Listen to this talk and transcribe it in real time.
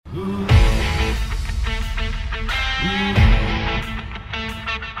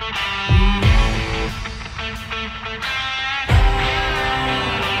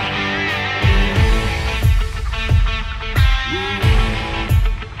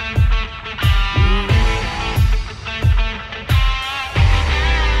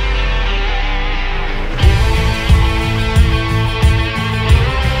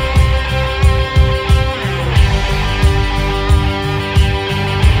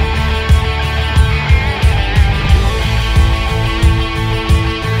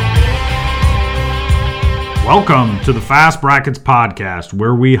Welcome to the Fast Brackets podcast,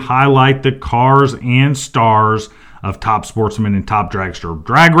 where we highlight the cars and stars of top sportsmen and top dragster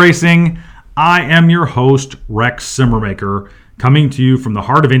drag racing. I am your host, Rex Simmermaker, coming to you from the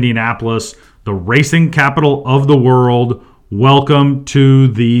heart of Indianapolis, the racing capital of the world. Welcome to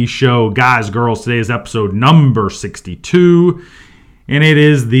the show. Guys, girls, today is episode number 62, and it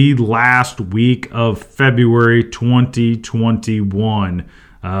is the last week of February 2021.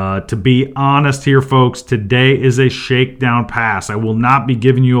 To be honest here, folks, today is a shakedown pass. I will not be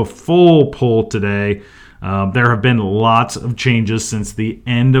giving you a full pull today. There have been lots of changes since the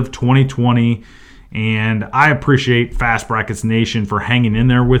end of 2020, and I appreciate Fast Brackets Nation for hanging in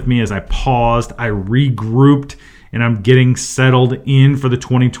there with me as I paused, I regrouped, and I'm getting settled in for the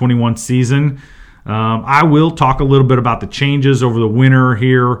 2021 season. I will talk a little bit about the changes over the winter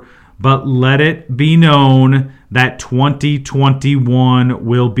here, but let it be known that 2021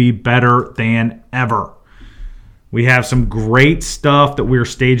 will be better than ever. We have some great stuff that we're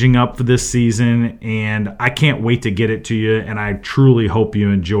staging up for this season, and I can't wait to get it to you, and I truly hope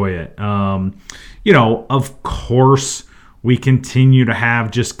you enjoy it. Of course, we continue to have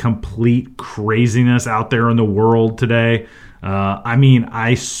just complete craziness out there in the world today.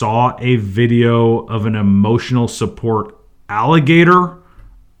 I saw a video of an emotional support alligator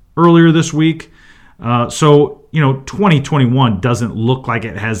earlier this week. 2021 doesn't look like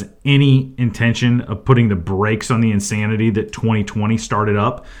it has any intention of putting the brakes on the insanity that 2020 started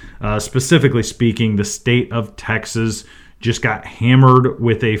up. Specifically speaking, the state of Texas just got hammered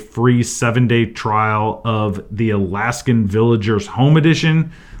with a free 7-day trial of the Alaskan Villagers Home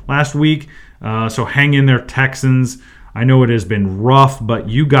Edition last week. So hang in there, Texans. I know it has been rough, but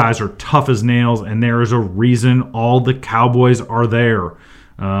you guys are tough as nails, and there is a reason all the Cowboys are there.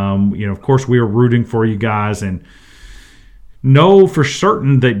 Of course, we are rooting for you guys, and know for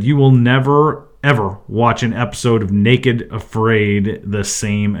certain that you will never, ever watch an episode of Naked Afraid the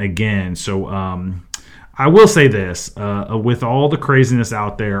same again. So I will say this, with all the craziness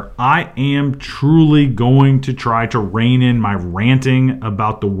out there, I am truly going to try to rein in my ranting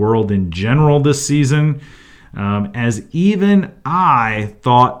about the world in general this season, as even I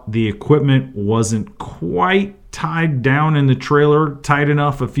thought the equipment wasn't quite tied down in the trailer tight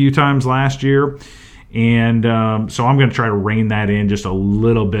enough a few times last year. And so I'm going to try to rein that in just a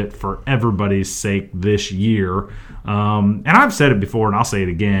little bit for everybody's sake this year. And I've said it before, and I'll say it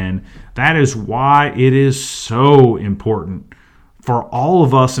again. That is why it is so important for all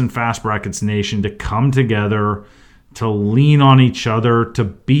of us in Fast Brackets Nation to come together, to lean on each other, to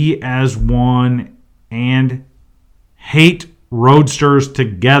be as one, and hate roadsters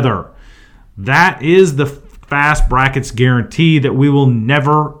together. That is the Fast Brackets guarantee that we will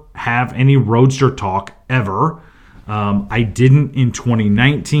never have any roadster talk ever. I didn't in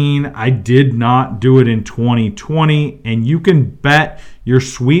 2019. I did not do it in 2020. And you can bet your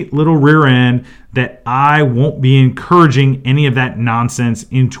sweet little rear end that I won't be encouraging any of that nonsense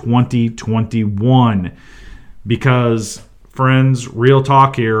in 2021. Because, friends, real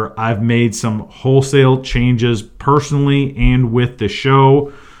talk here, I've made some wholesale changes personally and with the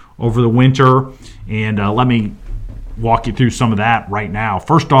show over the winter. And let me walk you through some of that right now.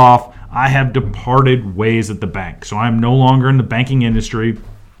 First off, I have departed ways at the bank. So I'm no longer in the banking industry.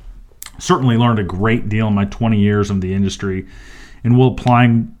 Certainly learned a great deal in my 20 years in the industry, and will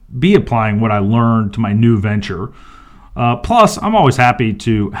be applying what I learned to my new venture. Plus, I'm always happy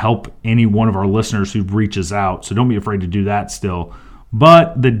to help any one of our listeners who reaches out, so don't be afraid to do that still.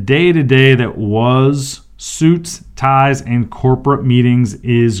 But the day-to-day that was suits, ties, and corporate meetings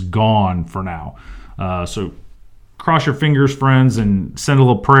is gone for now. So cross your fingers, friends, and send a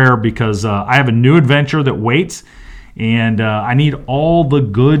little prayer, because I have a new adventure that waits, and I need all the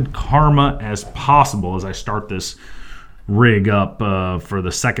good karma as possible as I start this rig up for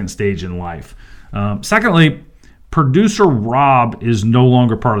the second stage in life. Secondly, producer Rob is no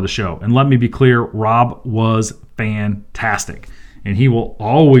longer part of the show. And let me be clear, Rob was fantastic, and he will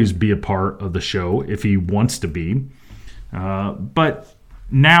always be a part of the show if he wants to be. But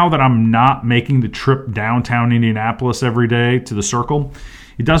now that I'm not making the trip downtown Indianapolis every day to the Circle,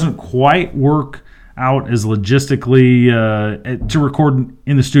 it doesn't quite work out as logistically to record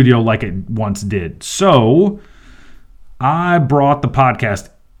in the studio like it once did. So I brought the podcast,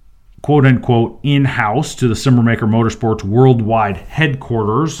 quote-unquote, in-house to the Simmermaker Motorsports worldwide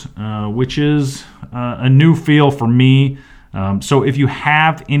headquarters, which is a new feel for me. So if you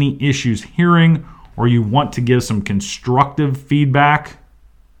have any issues hearing, or you want to give some constructive feedback,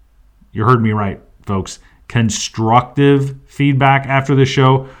 you heard me right, folks. Constructive feedback after the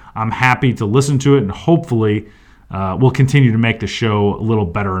show. I'm happy to listen to it, and hopefully we'll continue to make the show a little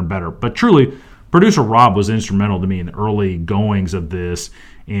better and better. But truly, Producer Rob was instrumental to me in the early goings of this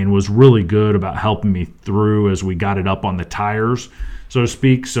and was really good about helping me through as we got it up on the tires, so to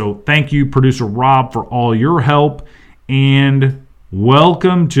speak. So thank you, Producer Rob, for all your help. And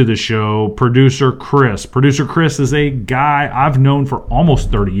welcome to the show, Producer Chris. Producer Chris is a guy I've known for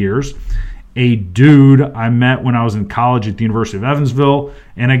almost 30 years, a dude I met when I was in college at the University of Evansville,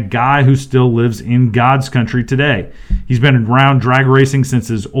 and a guy who still lives in God's country today. He's been around drag racing since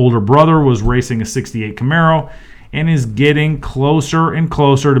his older brother was racing a 68 Camaro, and is getting closer and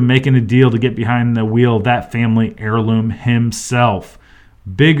closer to making a deal to get behind the wheel of that family heirloom himself.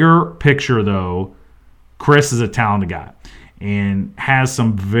 Bigger picture, though, Chris is a talented guy and has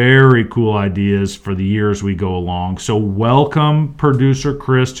some very cool ideas for the years we go along. So welcome, Producer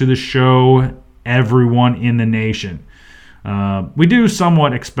Chris, to the show, everyone in the nation. We do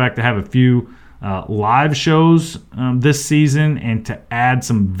somewhat expect to have a few live shows this season and to add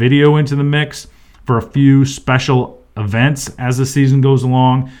some video into the mix for a few special events as the season goes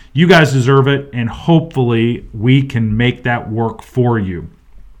along. You guys deserve it, and hopefully we can make that work for you.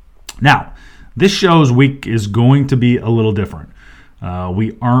 Now, this show's week is going to be a little different.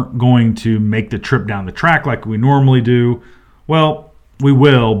 We aren't going to make the trip down the track like we normally do. Well, we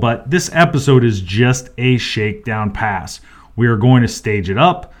will, but this episode is just a shakedown pass. We are going to stage it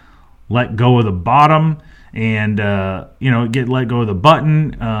up, let go of the bottom, and let go of the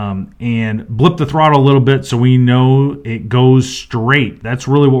button, and blip the throttle a little bit so we know it goes straight. That's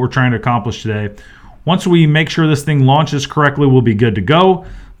really what we're trying to accomplish today. Once we make sure this thing launches correctly, we'll be good to go,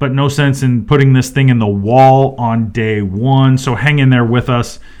 but no sense in putting this thing in the wall on day one. So hang in there with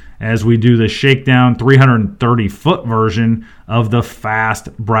us as we do the Shakedown 330-foot version of the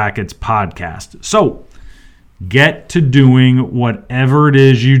Fast Brackets podcast. So get to doing whatever it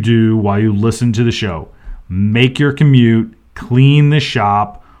is you do while you listen to the show. Make your commute, clean the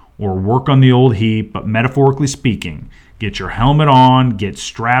shop, or work on the old heap, but metaphorically speaking, get your helmet on, get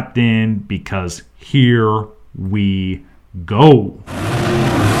strapped in, because here we go.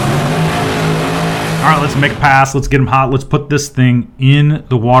 All right, let's make a pass. Let's get them hot. Let's put this thing in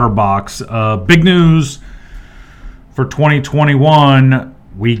the water box. Big news for 2021.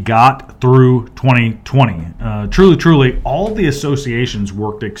 We got through 2020. Truly, all the associations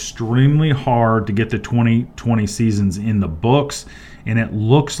worked extremely hard to get the 2020 seasons in the books, and it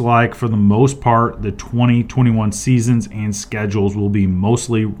looks like, for the most part, the 2021 seasons and schedules will be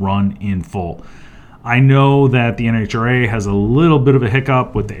mostly run in full. I know that the NHRA has a little bit of a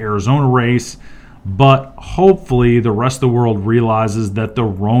hiccup with the Arizona race, but hopefully the rest of the world realizes that the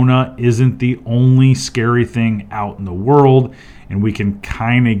Rona isn't the only scary thing out in the world, and we can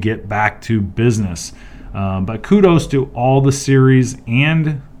kind of get back to business. But kudos to all the series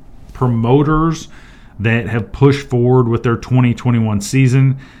and promoters that have pushed forward with their 2021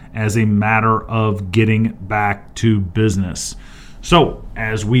 season as a matter of getting back to business. So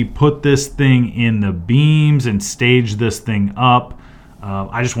as we put this thing in the beams and stage this thing up,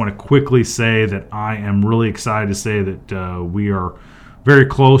 I just want to quickly say that I am really excited to say that we are very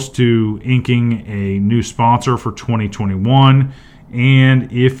close to inking a new sponsor for 2021.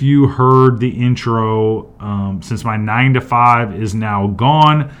 And if you heard the intro, since my 9-to-5 is now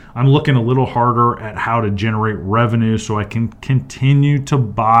gone, I'm looking a little harder at how to generate revenue so I can continue to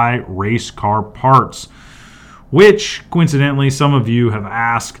buy race car parts, which coincidentally some of you have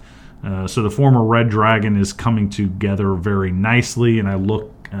asked. So the former Red Dragon is coming together very nicely, and I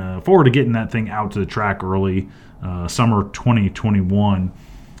look forward to getting that thing out to the track early summer 2021.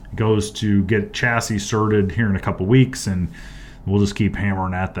 It goes to get chassis certed here in a couple weeks, and we'll just keep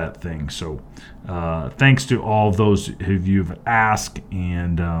hammering at that thing. So thanks to all of those who you've asked,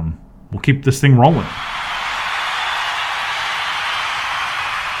 and we'll keep this thing rolling.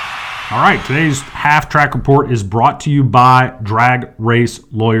 All right, today's half-track report is brought to you by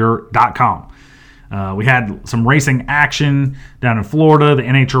DragRaceLawyer.com. We had some racing action down in Florida. The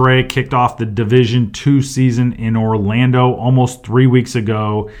NHRA kicked off the Division II season in Orlando almost 3 weeks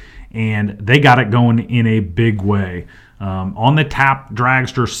ago, and they got it going in a big way. On the Tap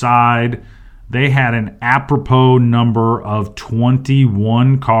Dragster side, they had an apropos number of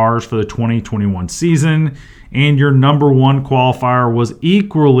 21 cars for the 2021 season, and your number one qualifier was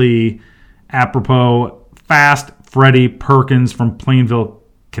equally apropos. Fast Freddie Perkins from Plainville,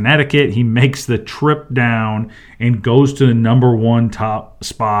 Connecticut. He makes the trip down and goes to the number one top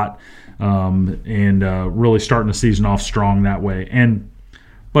spot, and really starting the season off strong that way.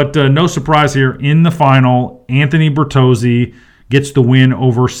 But no surprise here, in the final, Anthony Bertozzi gets the win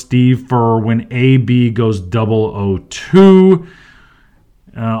over Steve Furr when AB goes 002.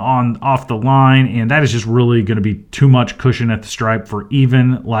 on off the line, and that is just really going to be too much cushion at the stripe for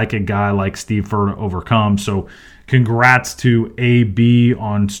even like a guy like Steve Furr to overcome. So congrats to AB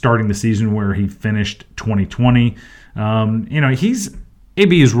on starting the season where he finished 2020.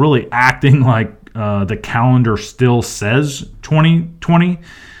 AB is really acting like the calendar still says 2020.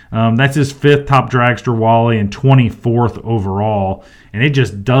 That's his 5th top dragster Wally and 24th overall. And it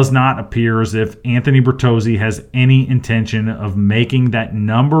just does not appear as if Anthony Bertozzi has any intention of making that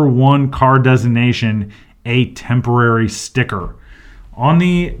number 1 car designation a temporary sticker. On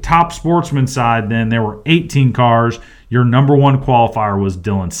the top sportsman side, then, there were 18 cars. Your number 1 qualifier was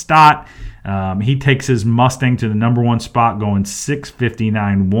Dylan Stott. He takes his Mustang to the number 1 spot, going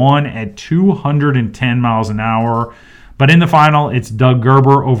 6:59.1 at 210 miles an hour. But in the final, it's Doug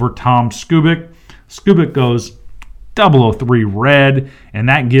Gerber over Tom Skubik. Skubik goes 003 red, and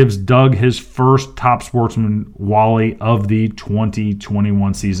that gives Doug his first top sportsman Wally of the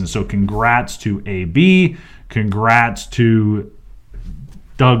 2021 season. So congrats to AB. Congrats to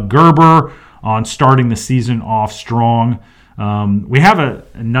Doug Gerber on starting the season off strong. We have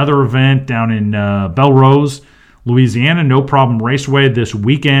another event down in Belrose, Louisiana, No Problem Raceway this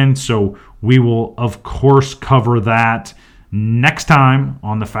weekend, so we will, of course, cover that next time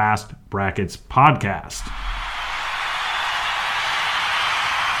on the Fast Brackets podcast.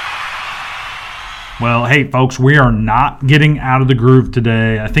 Well, hey, folks, we are not getting out of the groove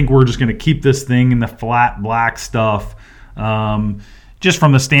today. I think we're just going to keep this thing in the flat black stuff. Just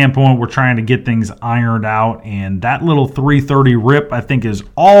from the standpoint, we're trying to get things ironed out, and that little 330 rip, I think, is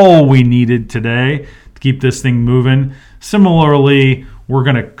all we needed today to keep this thing moving. Similarly, we're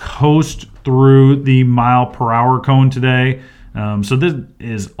going to coast through the mile per hour cone today. So this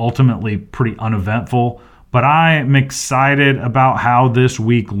is ultimately pretty uneventful, but I am excited about how this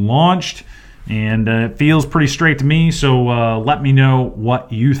week launched, and it feels pretty straight to me. So let me know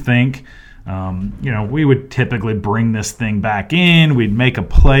what you think. We would typically bring this thing back in. We'd make a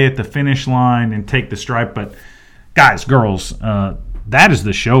play at the finish line and take the stripe. But guys, girls, that is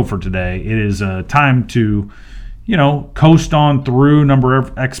the show for today. It is time to, coast on through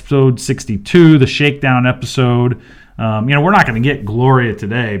episode 62, the Shakedown episode. We're not going to get Gloria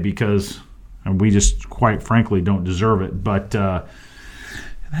today because we just, quite frankly, don't deserve it. But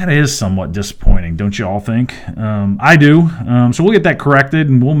that is somewhat disappointing, don't you all think? I do. So we'll get that corrected,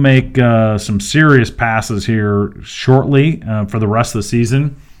 and we'll make some serious passes here shortly for the rest of the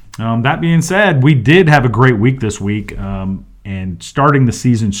season. That being said, we did have a great week this week, and starting the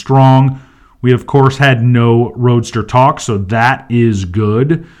season strong. We, of course, had no Roadster talk, so that is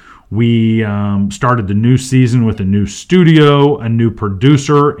good. We started the new season with a new studio, a new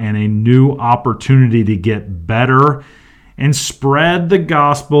producer, and a new opportunity to get better and spread the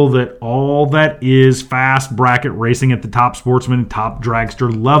gospel that all that is fast bracket racing at the top sportsman, top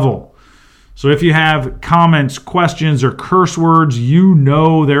dragster level. So if you have comments, questions, or curse words,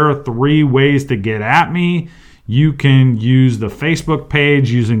 there are 3 ways to get at me. You can use the Facebook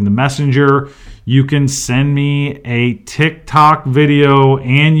page using the Messenger. You can send me a TikTok video,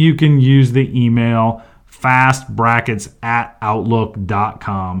 and you can use the email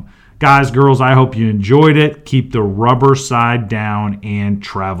fastbrackets@outlook.com. Guys, girls, I hope you enjoyed it. Keep the rubber side down and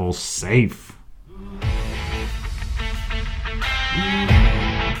travel safe.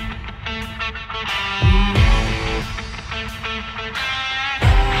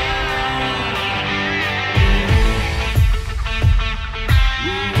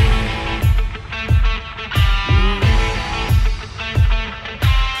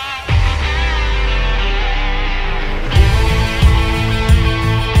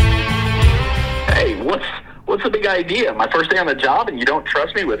 What's the big idea? My first day on the job, and you don't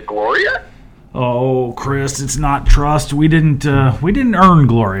trust me with Gloria? Oh, Chris, it's not trust. We didn't earn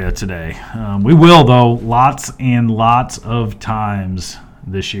Gloria today. We will, though, lots and lots of times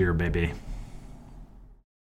this year, baby.